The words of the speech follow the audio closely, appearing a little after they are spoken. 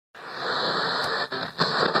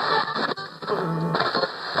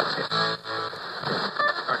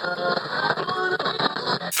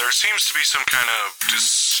some kind of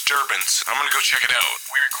disturbance. I'm gonna go check it out.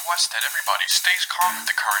 We request that everybody stays calm at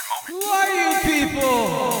the current moment. Who are you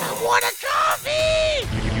people? I want a coffee!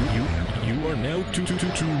 You are now tuned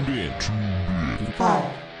in.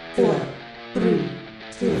 5, 4, 3,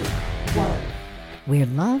 2, 1. Where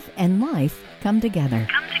love and life come together.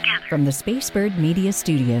 From the Spacebird Media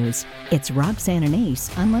Studios, it's Roxanne and Ace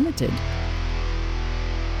Unlimited.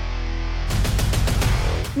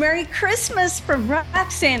 Merry Christmas from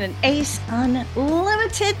Roxanne and Ace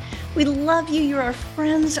Unlimited. We love you. You're our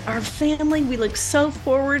friends, our family. We look so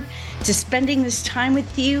forward to spending this time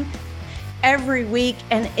with you every week,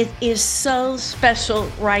 and it is so special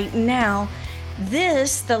right now.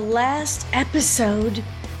 This, the last episode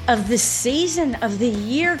of the season of the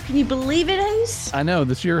year. Can you believe it, Ace? I know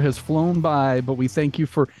this year has flown by, but we thank you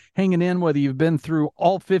for hanging in, whether you've been through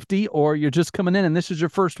all 50 or you're just coming in and this is your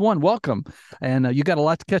first one. Welcome. And you got a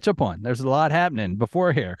lot to catch up on. There's a lot happening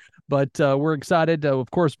before here, but we're excited. Of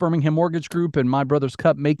course, Birmingham Mortgage Group and My Brother's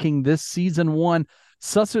Cup making this season one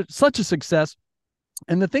such a success.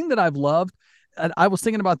 And the thing that I've loved, I was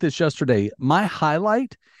thinking about this yesterday, my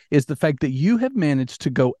highlight is the fact that you have managed to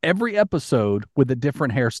go every episode with a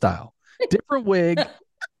different hairstyle, different wig.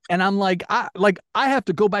 And I'm like, I have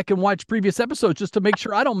to go back and watch previous episodes just to make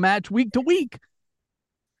sure I don't match week to week.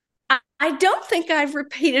 I don't think I've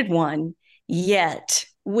repeated one yet,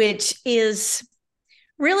 which is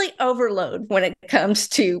really overload when it comes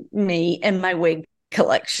to me and my wig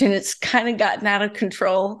collection. It's kind of gotten out of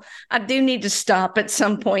control. I do need to stop at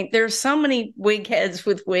some point. There's so many wig heads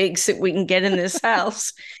with wigs that we can get in this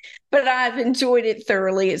house, but I've enjoyed it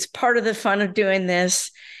thoroughly. It's part of the fun of doing this.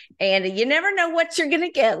 And you never know what you're going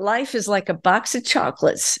to get. Life is like a box of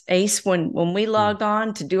chocolates. Ace, when we log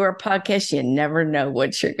on to do our podcast, you never know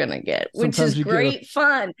what you're going to get, which is great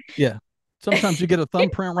fun. Yeah. Sometimes you get a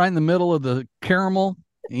thumbprint right in the middle of the caramel.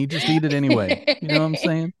 And you just eat it anyway. You know what I'm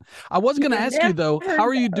saying? I was going to ask you, though, how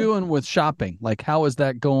are you doing with shopping? Like, how is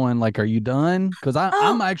that going? Like, are you done? Because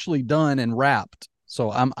I'm actually done and wrapped. So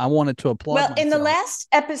I wanted to applaud myself. In the last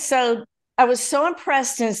episode, I was so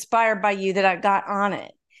impressed and inspired by you that I got on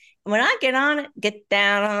it. When I get on it, get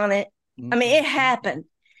down on it. I mean, it happened.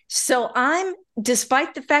 So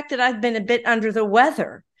despite the fact that I've been a bit under the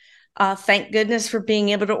weather, thank goodness for being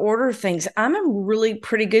able to order things. I'm in really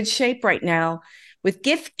pretty good shape right now with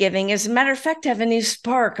gift giving. As a matter of fact, I have a new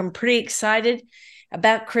spark. I'm pretty excited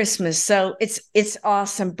about Christmas. So it's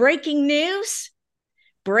awesome. Breaking news.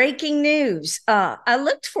 I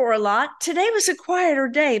looked for a lot. Today was a quieter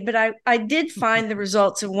day, but I did find the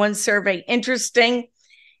results of one survey interesting,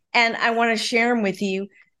 and I want to share them with you.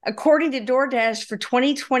 According to DoorDash for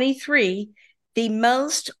 2023, the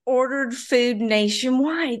most ordered food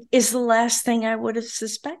nationwide is the last thing I would have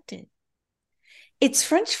suspected. It's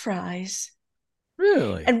French fries.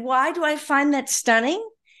 Really? And why do I find that stunning?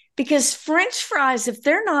 Because French fries, if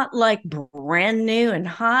they're not like brand new and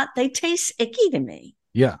hot, they taste icky to me.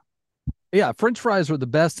 Yeah. Yeah. French fries are the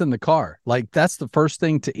best in the car. Like, that's the first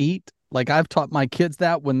thing to eat. Like, I've taught my kids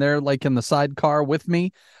that when they're like in the sidecar with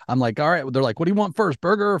me. I'm like, all right. They're like, what do you want first,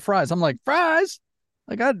 burger or fries? I'm like, fries.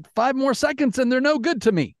 I got 5 more seconds and they're no good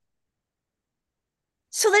to me.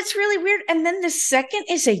 So that's really weird. And then the second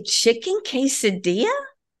is a chicken quesadilla.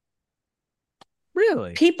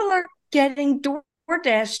 Really? People are getting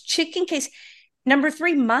DoorDash chicken case. Number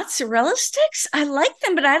 3, mozzarella sticks. I like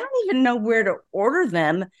them, but I don't even know where to order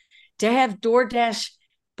them to have DoorDash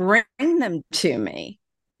bring them to me.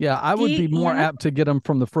 Yeah, I would be more apt to get them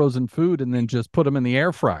from the frozen food and then just put them in the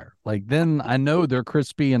air fryer. Like, then I know they're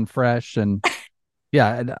crispy and fresh. And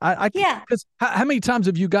yeah, and because how many times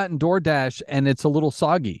have you gotten DoorDash and it's a little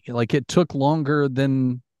soggy? Like, it took longer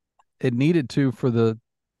than it needed to for the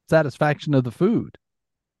satisfaction of the food.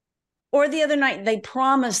 Or the other night, they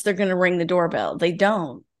promised they're going to ring the doorbell. They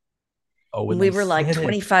don't. Oh, we were like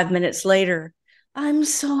 25 minutes later. I'm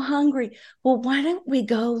so hungry. Well, why don't we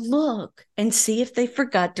go look and see if they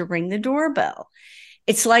forgot to ring the doorbell?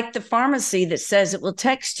 It's like the pharmacy that says it will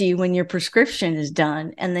text you when your prescription is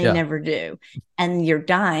done, and they never do. And you're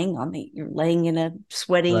dying you're laying in a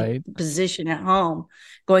sweaty position at home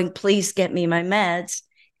going, please get me my meds.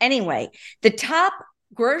 Anyway, the top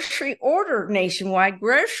nationwide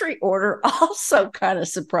grocery order also kind of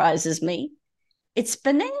surprises me. It's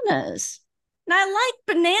bananas. And I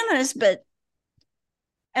like bananas, but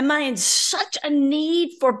am I in such a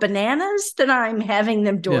need for bananas that I'm having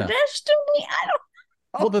them DoorDash to me? I don't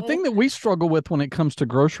know. Well, the thing that we struggle with when it comes to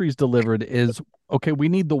groceries delivered is, okay, we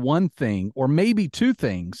need the one thing or maybe 2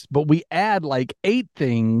 things, but we add like 8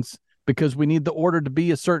 things because we need the order to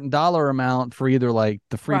be a certain dollar amount for either like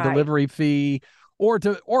the free delivery fee or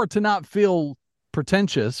to not feel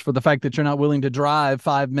pretentious for the fact that you're not willing to drive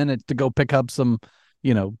 5 minutes to go pick up some,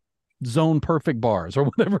 zone perfect bars or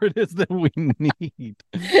whatever it is that we need.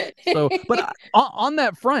 So, but on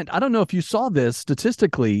that front, I don't know if you saw this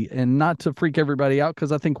statistically, and not to freak everybody out,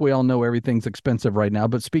 because I think we all know everything's expensive right now.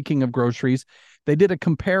 But speaking of groceries, they did a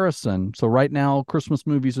comparison. So right now, Christmas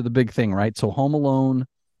movies are the big thing, right? So Home Alone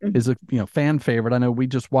is a fan favorite. I know we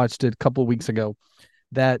just watched it a couple of weeks ago.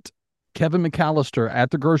 That Kevin McAllister at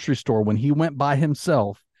the grocery store, when he went by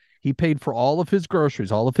himself, he paid for all of his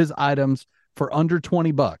groceries, all of his items for under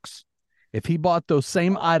 $20. If he bought those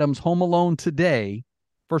same items Home Alone today,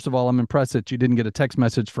 first of all, I'm impressed that you didn't get a text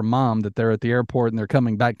message from Mom that they're at the airport and they're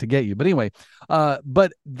coming back to get you. But anyway,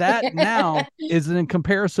 but that now is in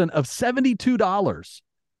comparison of $72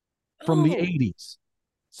 from the 80s.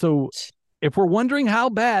 So if we're wondering how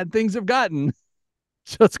bad things have gotten,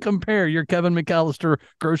 just compare your Kevin McAllister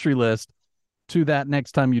grocery list to that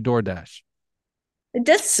next time you DoorDash. It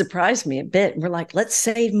does surprise me a bit. We're like, let's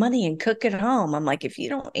save money and cook at home. I'm like, if you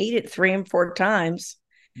don't eat it 3 and 4 times,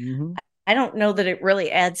 I don't know that it really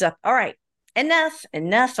adds up. All right,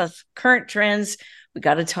 enough of current trends. We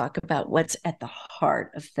got to talk about what's at the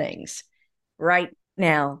heart of things right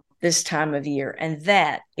now, this time of year, and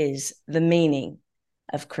that is the meaning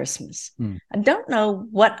of Christmas. I don't know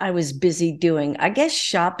what I was busy doing. I guess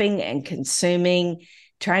shopping and consuming,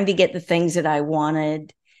 trying to get the things that I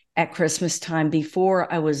wanted at Christmas time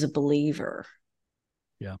before I was a believer.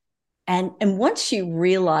 Yeah. And once you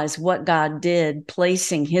realize what God did,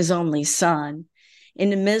 placing his only son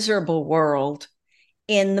in a miserable world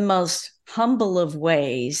in the most humble of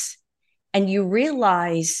ways, and you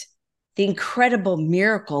realize the incredible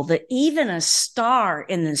miracle that even a star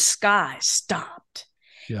in the sky stopped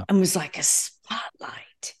and was like a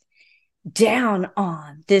spotlight down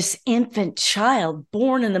on this infant child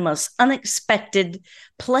born in the most unexpected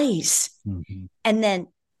place. And then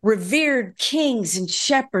revered kings and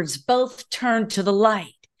shepherds both turned to the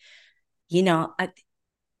light.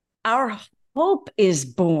 Our hope is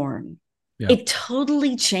born. It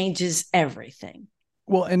totally changes everything.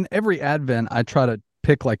 Well, in every Advent, I try to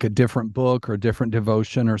pick like a different book or a different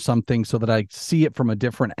devotion or something so that I see it from a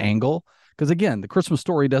different angle. Because again, the Christmas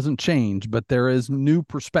story doesn't change, but there is new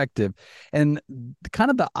perspective. And kind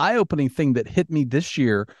of the eye-opening thing that hit me this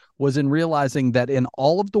year was in realizing that in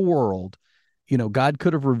all of the world, God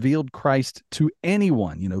could have revealed Christ to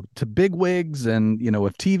anyone, to bigwigs. And,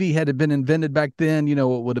 if TV had been invented back then, it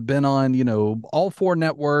would have been on, all 4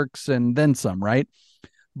 networks and then some, right?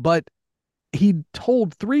 But he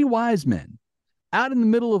told 3 wise men out in the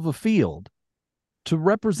middle of a field to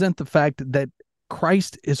represent the fact that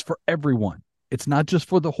Christ is for everyone. It's not just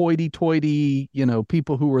for the hoity-toity,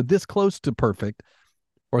 people who are this close to perfect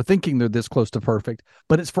or thinking they're this close to perfect,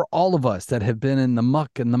 but it's for all of us that have been in the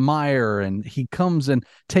muck and the mire, and he comes and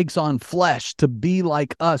takes on flesh to be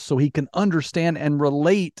like us so he can understand and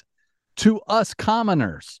relate to us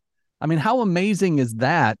commoners. I mean, how amazing is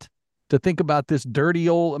that to think about this dirty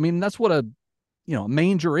old, that's what a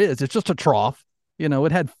manger is. It's just a trough.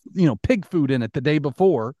 It had, pig food in it the day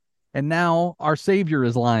before. And now our Savior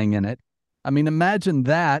is lying in it. Imagine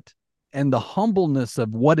that and the humbleness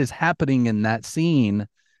of what is happening in that scene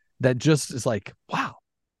that just is like, wow,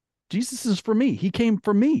 Jesus is for me. He came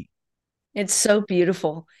for me. It's so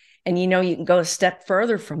beautiful. And, you can go a step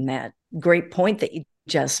further from that. Great point that you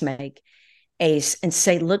just make, Ace, and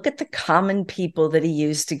say, look at the common people that he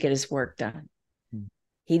used to get his work done.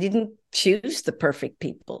 He didn't choose the perfect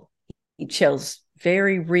people. He chose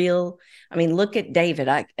very real. Look at David.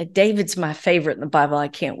 David's my favorite in the Bible. I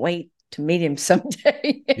can't wait to meet him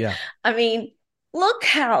someday. Yeah. Look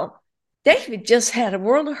how David just had a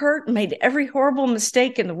world of hurt and made every horrible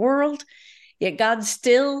mistake in the world, yet God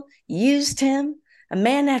still used him. A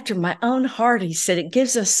man after my own heart, he said. It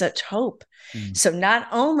gives us such hope. So not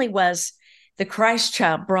only was the Christ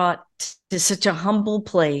child brought to such a humble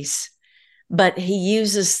place, but he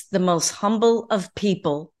uses the most humble of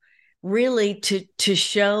people really to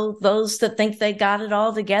show those that think they got it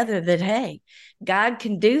all together that, hey, God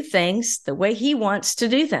can do things the way he wants to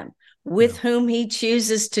do them, with whom he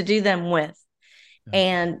chooses to do them with.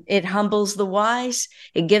 And it humbles the wise.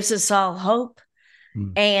 It gives us all hope.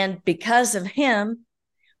 And because of him,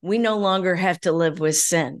 we no longer have to live with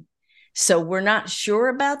sin. So we're not sure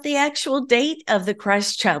about the actual date of the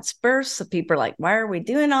Christ child's birth. So people are like, why are we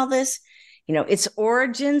doing all this? Its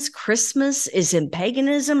origins, Christmas is in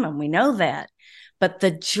paganism, and we know that. But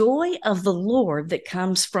the joy of the Lord that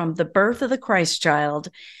comes from the birth of the Christ child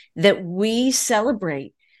that we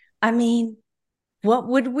celebrate, what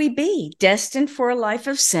would we be? Destined for a life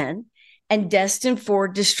of sin and destined for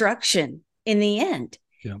destruction in the end.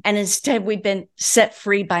 Yeah. And instead, we've been set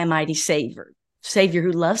free by a mighty Savior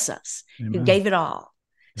who loves us, Amen. who gave it all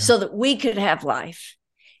so that we could have life.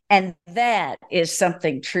 And that is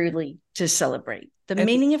something truly to celebrate. The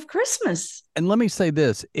meaning of Christmas. And let me say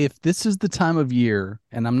this, if this is the time of year,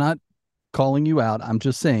 and I'm not calling you out, I'm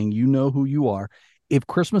just saying, you know who you are. If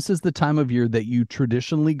Christmas is the time of year that you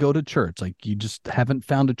traditionally go to church, like you just haven't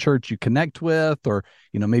found a church you connect with, or,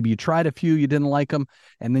 maybe you tried a few, you didn't like them,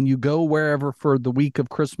 and then you go wherever for the week of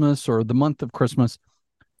Christmas or the month of Christmas,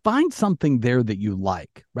 find something there that you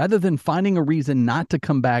like. Rather than finding a reason not to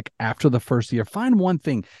come back after the first year, find one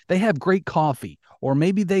thing. They have great coffee, or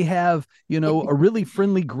maybe they have, a really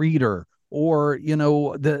friendly greeter, or,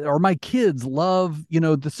 or my kids love,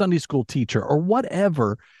 the Sunday school teacher, or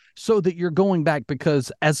whatever, so that you're going back.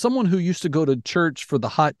 Because as someone who used to go to church for the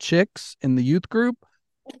hot chicks in the youth group,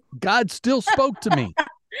 God still spoke to me.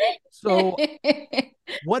 So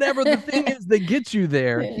whatever the thing is that gets you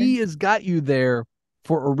there, he has got you there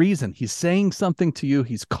for a reason. He's saying something to you.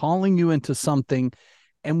 He's calling you into something,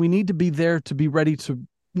 and we need to be there to be ready to,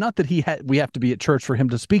 not that we have to be at church for him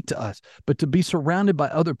to speak to us, but to be surrounded by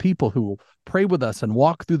other people who will pray with us and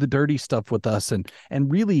walk through the dirty stuff with us, and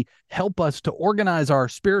really help us to organize our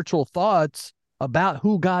spiritual thoughts about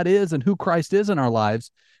who God is and who Christ is in our lives.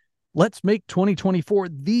 Let's make 2024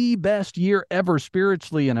 the best year ever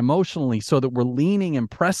spiritually and emotionally, so that we're leaning and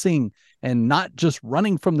pressing and not just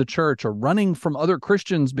running from the church or running from other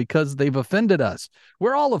Christians because they've offended us.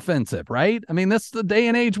 We're all offensive, right? I mean, that's the day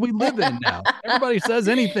and age we live in now. Everybody says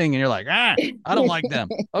anything and you're like, I don't like them.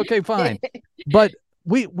 Okay, fine. But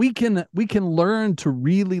we can learn to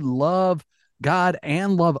really love God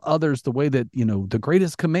and love others the way that, the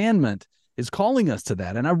greatest commandment is calling us to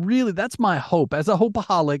that. And that's my hope as a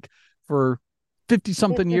hopeaholic for 50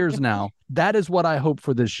 something years now. That is what I hope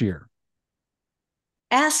for this year.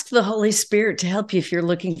 Ask the Holy Spirit to help you if you're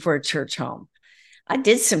looking for a church home. I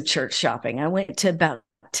did some church shopping. I went to about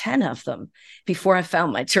 10 of them before I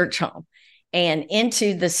found my church home. And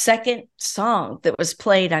into the second song that was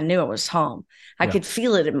played, I knew I was home. I could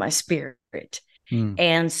feel it in my spirit.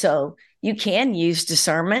 And so you can use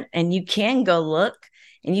discernment, and you can go look,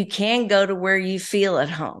 and you can go to where you feel at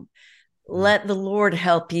home. Let the Lord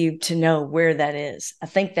help you to know where that is. I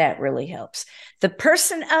think that really helps. The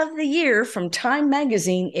person of the year from Time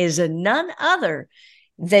Magazine is none other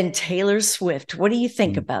than Taylor Swift. What do you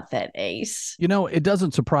think about that, Ace? It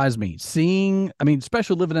doesn't surprise me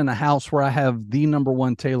especially living in a house where I have the number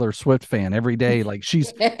one Taylor Swift fan every day. Like,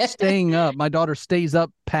 she's staying up. My daughter stays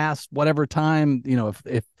up past whatever time,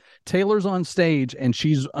 if Taylor's on stage and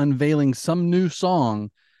she's unveiling some new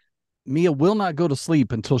song, Mia will not go to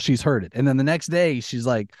sleep until she's heard it. And then the next day she's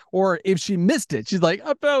like, or if she missed it, she's like,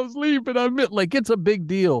 I fell asleep and I missed. Like, it's a big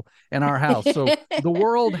deal in our house. So the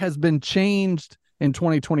world has been changed in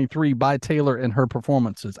 2023 by Taylor and her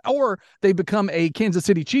performances. Or they become a Kansas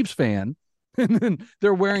City Chiefs fan and then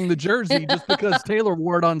they're wearing the jersey just because Taylor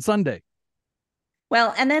wore it on Sunday.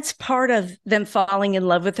 Well, and that's part of them falling in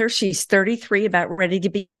love with her. She's 33, about ready to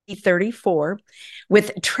be 34.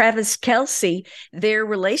 With Travis Kelce, their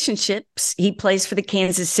relationships, he plays for the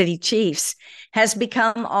Kansas City Chiefs, has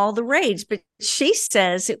become all the rage. But she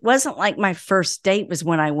says, it wasn't like my first date was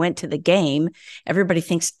when I went to the game. Everybody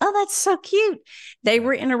thinks, oh, that's so cute. They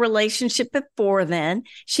were in a relationship before then.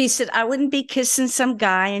 She said, I wouldn't be kissing some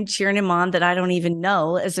guy and cheering him on that I don't even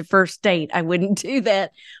know as a first date. I wouldn't do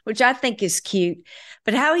that, which I think is cute.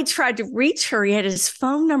 But how he tried to reach her, he had his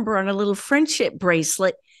phone number on a little friendship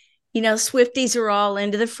bracelet. Swifties are all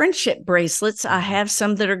into the friendship bracelets. I have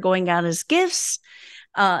some that are going out as gifts.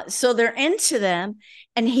 So they're into them.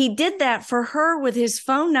 And he did that for her with his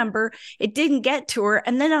phone number. It didn't get to her.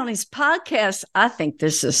 And then on his podcast, I think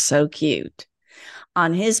this is so cute.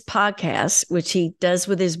 On his podcast, which he does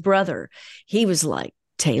with his brother, he was like,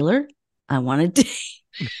 Taylor, I want to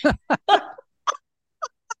date.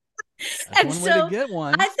 That's one way to get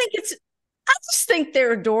one. I just think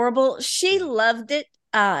they're adorable. She loved it.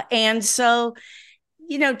 And so,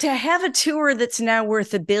 to have a tour that's now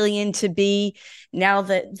worth $1 billion, to be now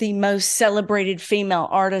the most celebrated female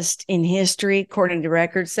artist in history, according to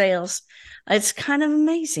record sales, it's kind of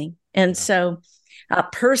amazing. And so, a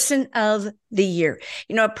person of the year,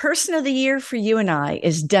 a person of the year for you and I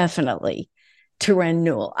is definitely Terren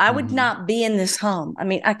Newell. I would not be in this home.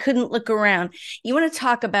 I couldn't look around. You want to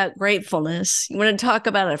talk about gratefulness. You want to talk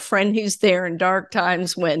about a friend who's there in dark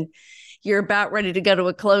times when you're about ready to go to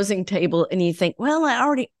a closing table and you think, well, I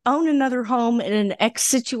already own another home in an X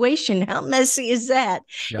situation. How messy is that?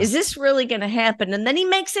 Yeah. Is this really going to happen? And then he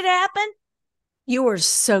makes it happen. You are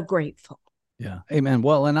so grateful. Yeah. Amen.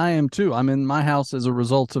 Well, and I am too. I'm in my house as a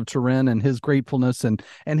result of Turin and his gratefulness and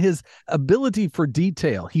his ability for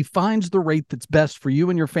detail. He finds the rate that's best for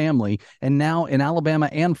you and your family. And now in Alabama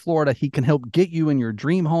and Florida, he can help get you in your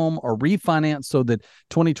dream home or refinance so that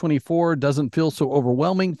 2024 doesn't feel so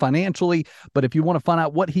overwhelming financially. But if you want to find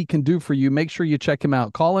out what he can do for you, make sure you check him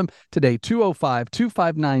out. Call him today,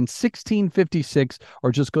 205-259-1656,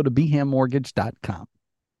 or just go to BehamMortgage.com.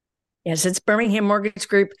 Yes, it's Birmingham Mortgage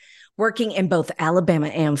Group, working in both Alabama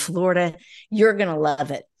and Florida. You're going to love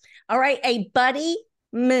it. All right, a Buddy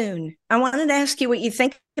Moon. I wanted to ask you what you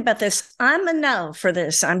think about this. I'm a no for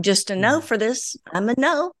this. I'm just a no for this. I'm a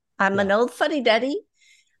no. I'm an old fuddy-duddy.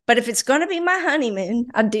 But if it's going to be my honeymoon,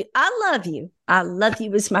 I love you. I love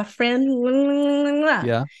you as my friend.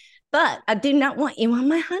 Yeah. But I do not want you on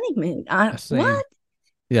my honeymoon. What?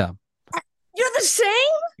 Yeah. You're the same?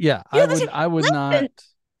 Yeah, I would not.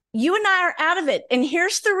 You and I are out of it. And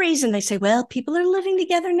here's the reason. They say, well, people are living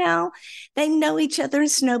together now. They know each other.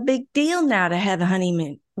 It's no big deal now to have a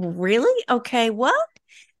honeymoon. Really? Okay, what?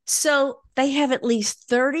 So they have at least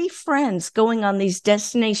 30 friends going on these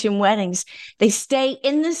destination weddings. They stay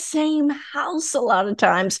in the same house a lot of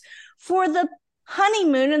times for the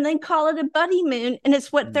honeymoon, and they call it a buddy moon. And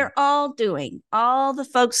it's what they're all doing. All the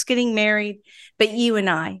folks getting married, but you and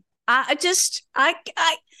I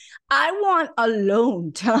want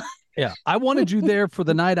alone time. Yeah. I wanted you there for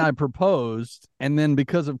the night I proposed. And then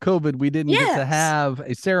because of COVID, we didn't get to have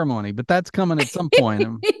a ceremony, but that's coming at some point.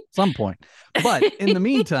 But in the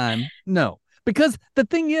meantime, no, because the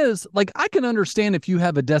thing is, like, I can understand if you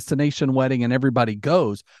have a destination wedding and everybody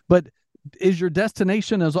goes, but is your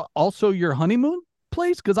destination as also your honeymoon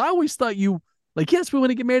place? Because I always thought like, yes, we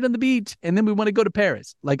want to get married on the beach and then we want to go to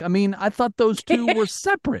Paris. Like, I mean, I thought those two were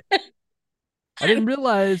separate. I didn't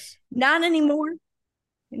realize. Not anymore.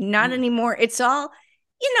 Not anymore. It's all,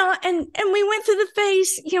 and we went through the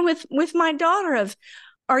phase, with my daughter of,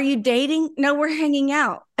 are you dating? No, we're hanging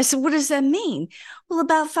out. I said, what does that mean? Well,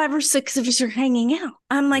 about 5 or 6 of us are hanging out.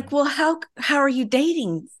 I'm like, well, how are you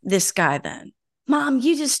dating this guy then? Mom,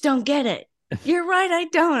 you just don't get it. You're right. I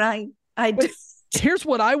don't. I do. Here's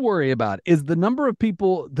what I worry about is the number of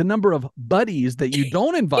buddies that you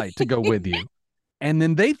don't invite to go with you. And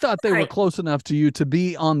then they thought they were close enough to you to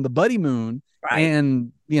be on the buddy moon. Right.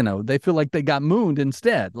 And, they feel like they got mooned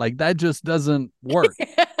instead. Like, that just doesn't work.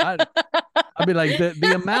 I mean, like,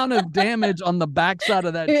 the amount of damage on the backside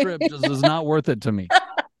of that trip just is not worth it to me.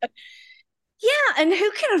 Yeah. And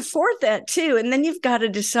who can afford that too? And then you've got to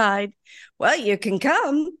decide, well, you can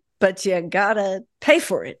come, but you got to pay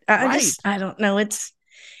for it. I don't know. It's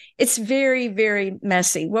very, very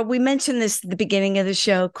messy. Well, we mentioned this at the beginning of the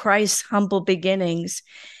show, Christ's humble beginnings.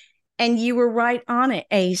 And you were right on it,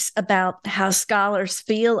 Ace, about how scholars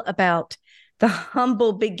feel about the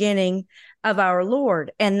humble beginning of our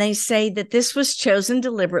Lord. And they say that this was chosen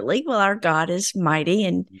deliberately. Well, our God is mighty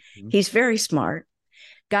and he's very smart.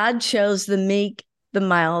 God chose the meek, the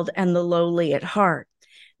mild, and the lowly at heart.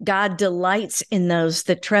 God delights in those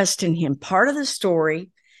that trust in him. Part of the story,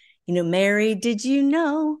 Mary, did you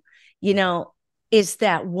know, is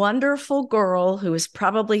that wonderful girl who is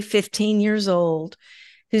probably 15 years old,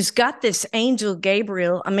 who's got this angel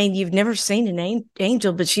Gabriel. I mean, you've never seen an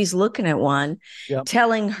angel, but she's looking at one,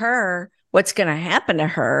 telling her what's going to happen to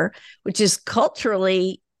her, which is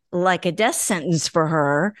culturally like a death sentence for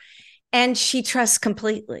her. And she trusts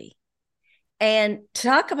completely. And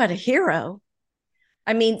talk about a hero.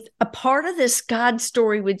 I mean, a part of this God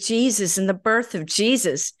story with Jesus and the birth of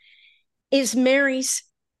Jesus is Mary's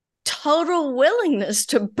total willingness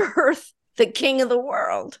to birth the King of the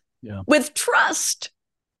world with trust.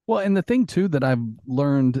 Well, and the thing, too, that I've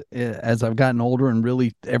learned as I've gotten older and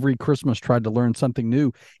really every Christmas tried to learn something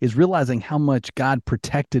new is realizing how much God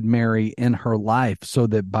protected Mary in her life so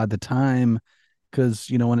that by the time, because,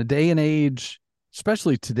 in a day and age,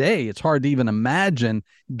 especially today, it's hard to even imagine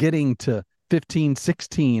getting to 15,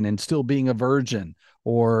 16 and still being a virgin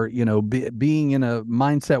or, being in a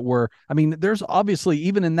mindset where, I mean, there's obviously,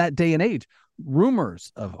 even in that day and age,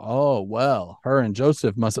 rumors of, her and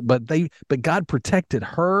Joseph but God protected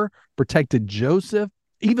her, protected Joseph,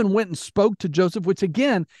 even went and spoke to Joseph, which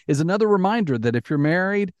again is another reminder that if you're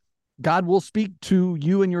married, God will speak to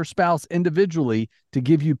you and your spouse individually to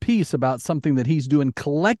give you peace about something that he's doing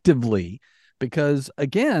collectively, because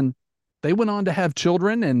again, they went on to have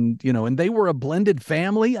children and they were a blended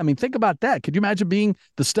family. I mean, think about that. Could you imagine being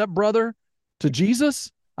the stepbrother to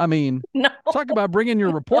Jesus? I mean, talk about bringing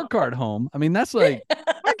your report card home. I mean, that's like,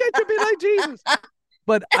 I get to be like Jesus.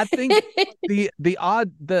 But I think the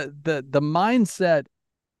mindset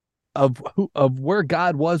of where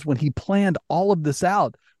God was when he planned all of this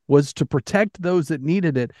out was to protect those that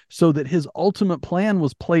needed it so that his ultimate plan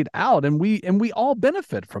was played out. And we all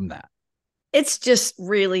benefit from that. It's just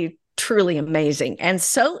really, truly amazing. And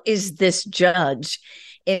so is this judge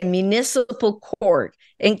in municipal court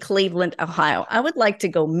in Cleveland, Ohio. I would like to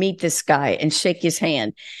go meet this guy and shake his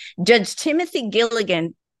hand. Judge Timothy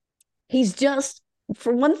Gilligan, he's just,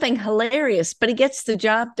 for one thing, hilarious, but he gets the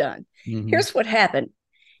job done. Mm-hmm. Here's what happened.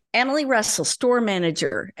 Emily Russell, store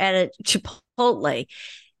manager at a Chipotle.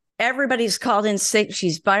 Everybody's called in sick.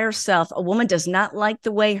 She's by herself. A woman does not like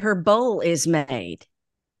the way her bowl is made.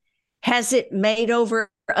 Has it made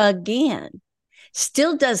over again.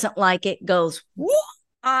 Still doesn't like it. Goes,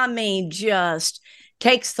 just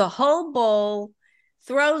takes the whole bowl,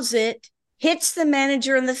 throws it, hits the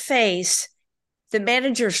manager in the face. The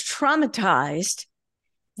manager's traumatized.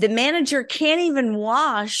 The manager can't even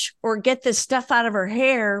wash or get the stuff out of her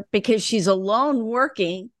hair because she's alone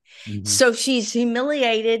working. Mm-hmm. So she's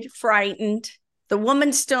humiliated, frightened. The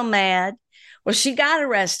woman's still mad. Well, she got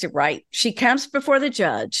arrested, right? She comes before the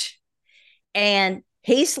judge and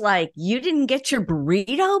he's like, you didn't get your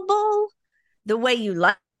burrito bowl the way you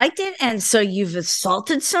liked it. And so you've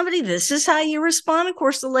assaulted somebody. This is how you respond. Of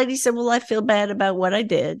course, the lady said, well, I feel bad about what I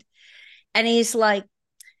did. And he's like,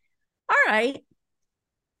 all right.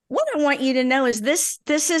 What I want you to know is this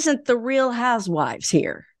isn't the Real Housewives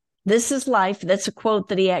here. This is life. That's a quote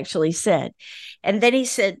that he actually said. And then he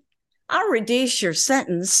said, I'll reduce your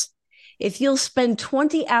sentence if you'll spend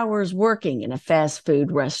 20 hours working in a fast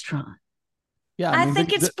food restaurant. Yeah, I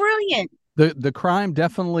think it's brilliant. The crime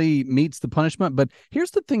definitely meets the punishment. But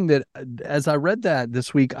here's the thing that as I read that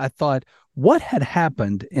this week, I thought, what had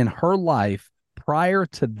happened in her life prior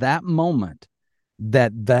to that moment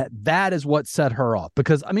that is what set her off?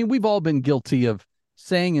 Because, I mean, we've all been guilty of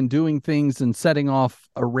saying and doing things and setting off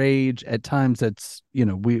a rage at times that's,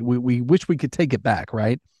 we wish we could take it back,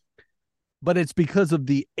 right? But it's because of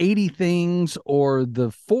the 80 things or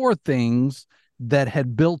the 4 things that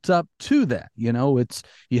had built up to that. It's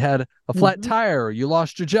you had a flat tire, or you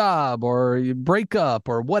lost your job, or you break up,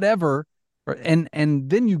 or whatever. And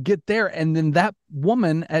then you get there, and then that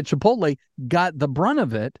woman at Chipotle got the brunt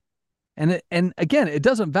of it. And again, it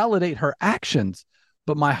doesn't validate her actions,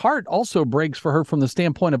 but my heart also breaks for her from the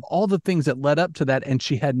standpoint of all the things that led up to that, and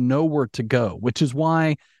she had nowhere to go, which is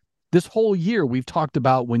why this whole year we've talked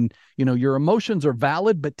about when, your emotions are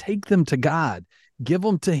valid, but take them to God, give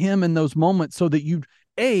them to him in those moments so that you,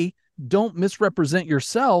 don't misrepresent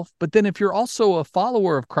yourself, but then if you're also a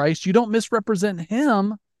follower of Christ, you don't misrepresent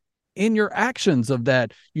him in your actions of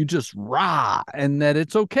that you just and that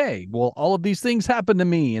it's okay. Well, all of these things happen to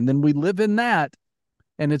me. And then we live in that.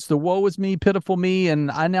 And it's the woe is me, pitiful me. And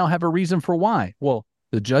I now have a reason for why. Well,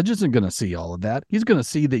 the judge isn't going to see all of that. He's going to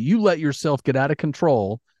see that you let yourself get out of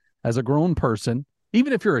control as a grown person,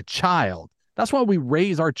 even if you're a child. That's why we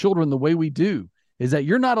raise our children the way we do, is that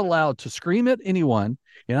you're not allowed to scream at anyone.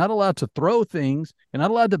 You're not allowed to throw things. You're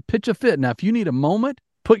not allowed to pitch a fit. Now, if you need a moment,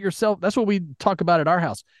 put yourself, that's what we talk about at our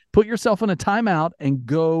house. Put yourself in a timeout and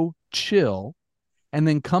go chill, and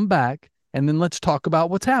then come back, and then let's talk about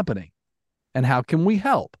what's happening and how can we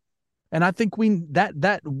help. And I think we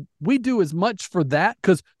do as much for that,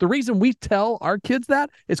 because the reason we tell our kids that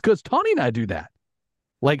is because Tawny and I do that.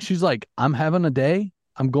 Like, she's like, I'm having a day.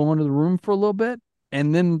 I'm going to the room for a little bit.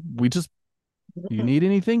 And then we just, you need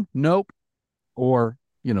anything? Nope. Or,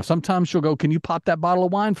 sometimes she'll go, can you pop that bottle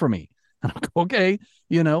of wine for me? And I'll go, okay,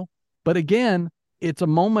 but again, it's a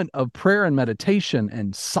moment of prayer and meditation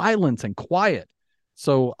and silence and quiet.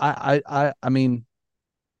 So I mean,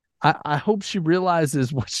 I hope she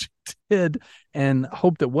realizes what she did, and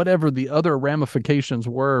hope that whatever the other ramifications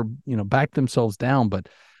were, back themselves down. But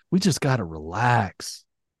we just got to relax.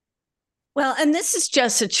 Well, and this is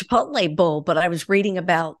just a Chipotle bowl, but I was reading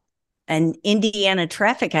about an Indiana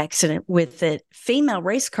traffic accident with a female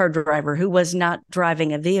race car driver who was not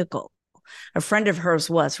driving a vehicle. A friend of hers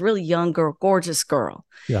was really young girl, gorgeous girl,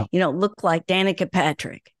 looked like Danica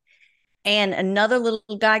Patrick. And another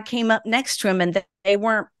little guy came up next to him, and they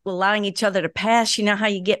weren't allowing each other to pass. You know how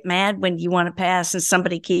you get mad when you want to pass and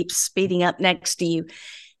somebody keeps speeding up next to you.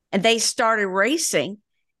 And they started racing,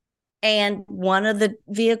 and one of the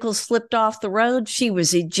vehicles slipped off the road. She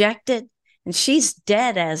was ejected, and she's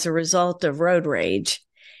dead as a result of road rage.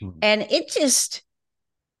 Mm-hmm. And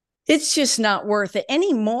it's just not worth it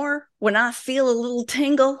anymore. When I feel a little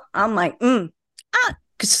tingle, I'm like,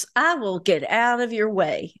 because I will get out of your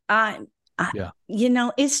way.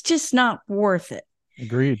 It's just not worth it.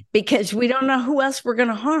 Agreed. Because we don't know who else we're going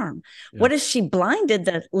to harm. Yeah. What if she blinded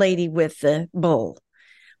the lady with the bull?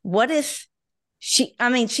 What if she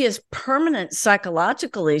has permanent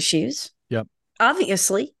psychological issues? Yep.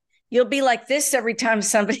 Obviously. you'll be like this every time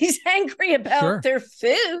somebody's angry about their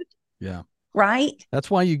food. Yeah. Right.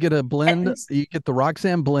 That's why you get a blend. You get the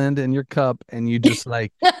Roxanne blend in your cup, and you just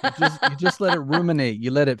like you just let it ruminate.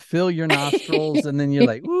 You let it fill your nostrils, and then you're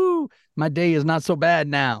like, "Ooh, my day is not so bad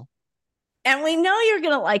now." And we know you're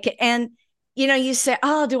going to like it. And you say,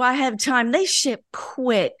 "Oh, do I have time?" They ship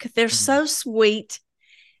quick. They're so sweet.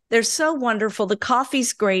 They're so wonderful. The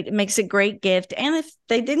coffee's great. It makes a great gift. And if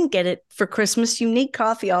they didn't get it for Christmas, you need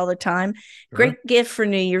coffee all the time. Sure. Great gift for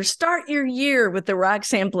New Year. Start your year with the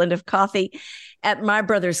Roxanne blend of coffee at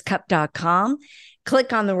mybrotherscup.com.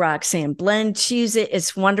 Click on the Roxanne blend. Choose it.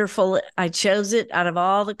 It's wonderful. I chose it out of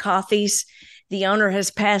all the coffees. The owner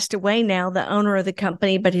has passed away now, the owner of the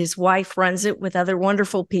company, but his wife runs it with other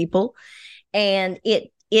wonderful people. And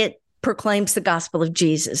it proclaims the gospel of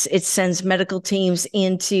Jesus. It sends medical teams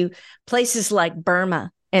into places like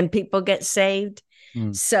Burma and people get saved.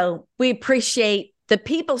 So we appreciate the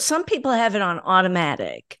people. Some people have it on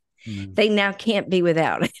automatic. They now can't be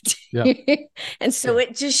without it. Yeah. And so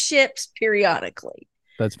it just ships periodically.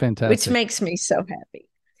 That's fantastic. Which makes me so happy.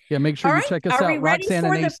 Yeah, make sure you check us out,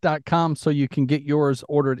 roxanneandace.com, so you can get yours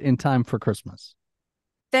ordered in time for Christmas.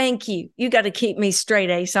 Thank you. You got to keep me straight,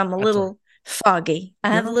 Ace. I'm a little foggy. I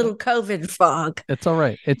have a little COVID fog. It's all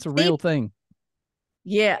right. It's a real thing.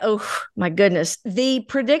 Yeah. Oh, my goodness. The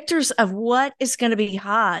predictors of what is going to be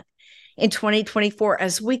hot in 2024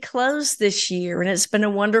 as we close this year, and it's been a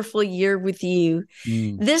wonderful year with you.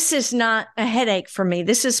 This is not a headache for me.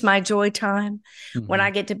 This is my joy time when I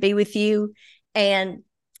get to be with you. And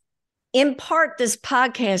in part, this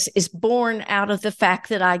podcast is born out of the fact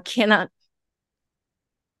that I cannot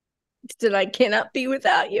be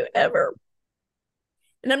without you ever.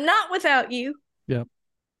 And I'm not without you. Yep.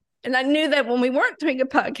 And I knew that when we weren't doing a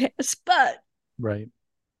podcast, but. Right.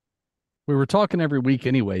 We were talking every week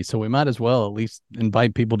anyway, so we might as well at least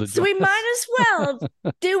invite people to join us. Might as well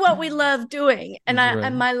do what we love doing. And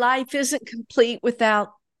and my life isn't complete without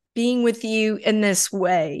being with you in this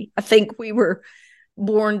way. I think we were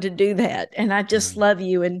born to do that. And I just love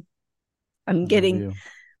you. And I'm getting a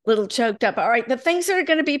little choked up. All right. The things that are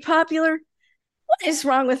going to be popular. What is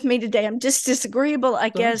wrong with me today? I'm just disagreeable, I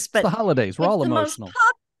guess. But it's the holidays. We're all emotional.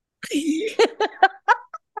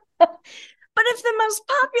 But if the most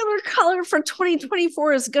popular color for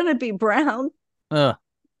 2024 is going to be brown. I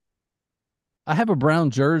have a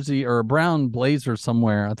brown jersey or a brown blazer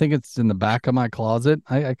somewhere. I think it's in the back of my closet.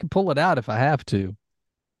 I can pull it out if I have to.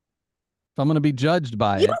 If I'm going to be judged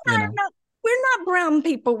by it. We're not brown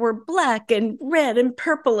people. We're black and red and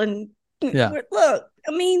purple. And look,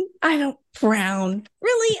 I don't brown.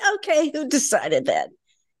 Really? Okay. Who decided that?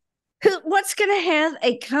 What's going to have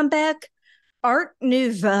a comeback? Art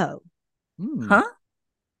Nouveau. Huh?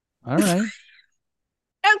 All right.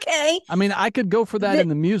 Okay. I could go for that in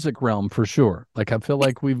the music realm for sure. Like, I feel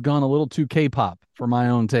like we've gone a little too K-pop for my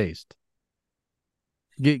own taste.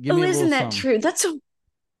 Give me isn't that true? That's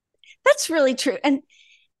really true. And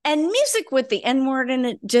music with the N-word in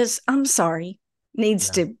it I'm sorry, needs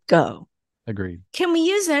to go. Agreed. Can we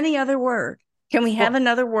use any other word? Can we have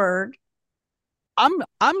another word?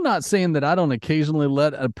 I'm not saying that I don't occasionally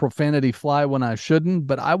let a profanity fly when I shouldn't,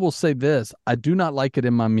 but I will say this: I do not like it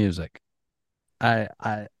in my music. I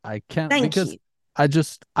can't because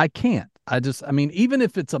I can't. Even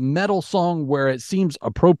if it's a metal song where it seems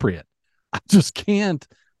appropriate, I just can't.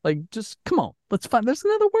 Just come on, let's find. There's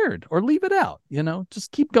another word, or leave it out.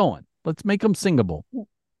 Just keep going. Let's make them singable.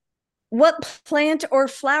 What plant or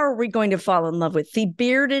flower are we going to fall in love with? The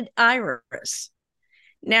bearded iris.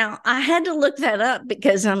 Now, I had to look that up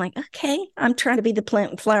because I'm like, okay, I'm trying to be the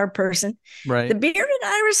plant and flower person. Right. The bearded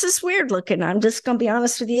iris is weird looking. I'm just going to be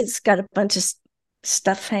honest with you. It's got a bunch of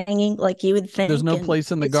stuff hanging like you would think. There's no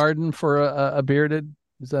place in the garden for a bearded?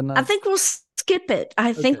 Is that not? I think we'll skip it.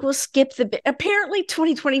 I think we'll skip apparently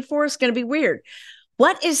 2024 is going to be weird.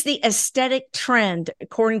 What is the aesthetic trend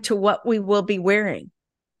according to what we will be wearing?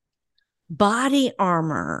 Body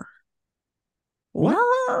armor. What?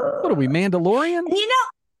 What are we, Mandalorian?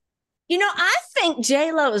 I think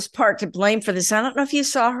J-Lo is part to blame for this. I don't know if you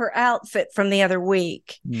saw her outfit from the other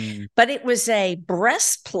week, but it was a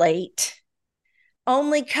breastplate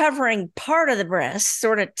only covering part of the breast,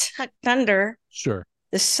 sort of tucked under. Sure.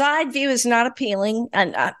 The side view is not appealing.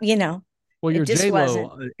 And, well, your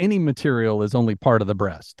J-Lo, any material is only part of the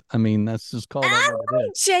breast. That's just called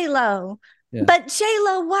J-Lo. Yeah. But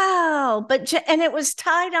J-Lo, wow. And it was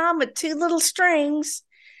tied on with two little strings,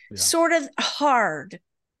 sort of hard,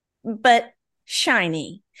 but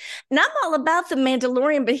shiny. And I'm all about the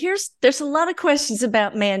Mandalorian, but there's a lot of questions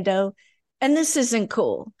about Mando. and this isn't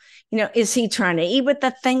cool. Is he trying to eat with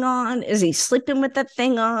that thing on? Is he sleeping with that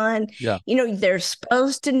thing on? Yeah. They're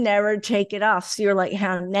supposed to never take it off. So you're like,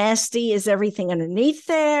 how nasty is everything underneath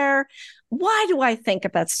there? Why do I think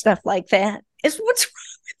about stuff like that? What's wrong?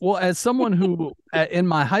 Well, as someone who in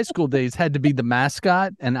my high school days had to be the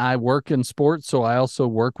mascot, and I work in sports, so I also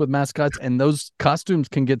work with mascots, and those costumes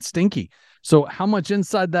can get stinky. So how much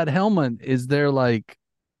inside that helmet is there, like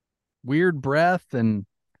weird breath and,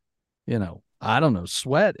 I don't know,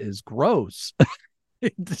 sweat is gross.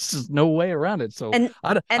 This is no way around it. So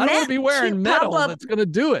I don't want to be wearing metal that's going to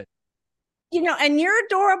do it. And you're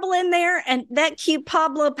adorable in there. And that cute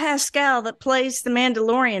Pablo Pascal that plays the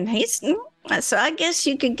Mandalorian, so I guess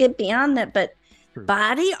you could get beyond that. But True.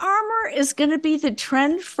 Body armor is going to be the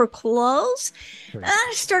trend for clothes. True. And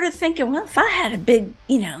I started thinking, well, if I had a big,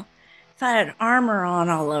 if I had armor on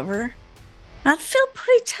all over, I'd feel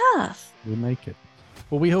pretty tough. We'll make it.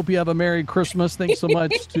 Well, we hope you have a Merry Christmas. Thanks so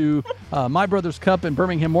much to My Brother's Cup and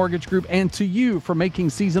Birmingham Mortgage Group, and to you for making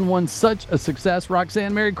season 1 such a success.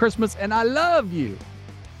 Roxanne, Merry Christmas, and I love you.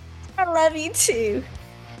 I love you too.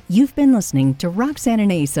 You've been listening to Roxanne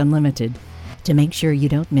and Ace Unlimited. To make sure you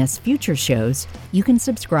don't miss future shows, you can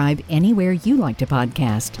subscribe anywhere you like to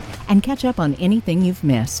podcast and catch up on anything you've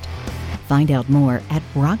missed. Find out more at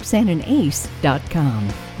RoxanneandAce.com.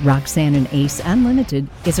 Roxanne and Ace Unlimited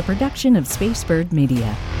is a production of Spacebird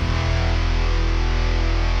Media.